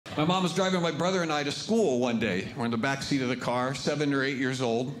My mom was driving my brother and I to school one day. We're in the back seat of the car, 7 or 8 years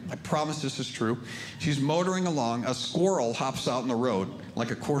old. I promise this is true. She's motoring along. A squirrel hops out in the road,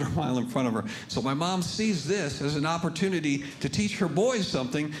 like a quarter mile in front of her. So my mom sees this as an opportunity to teach her boys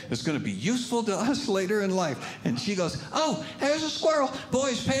something that's going to be useful to us later in life. And she goes, "Oh, there's a squirrel.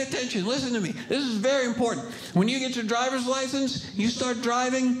 Boys, pay attention. Listen to me. This is very important. When you get your driver's license, you start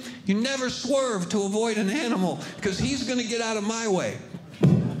driving, you never swerve to avoid an animal, because he's going to get out of my way."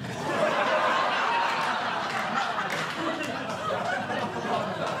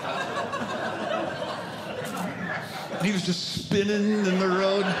 He was just spinning in the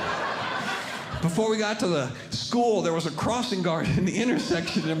road. Before we got to the school, there was a crossing guard in the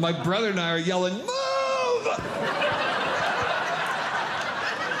intersection, and my brother and I are yelling, "Move!"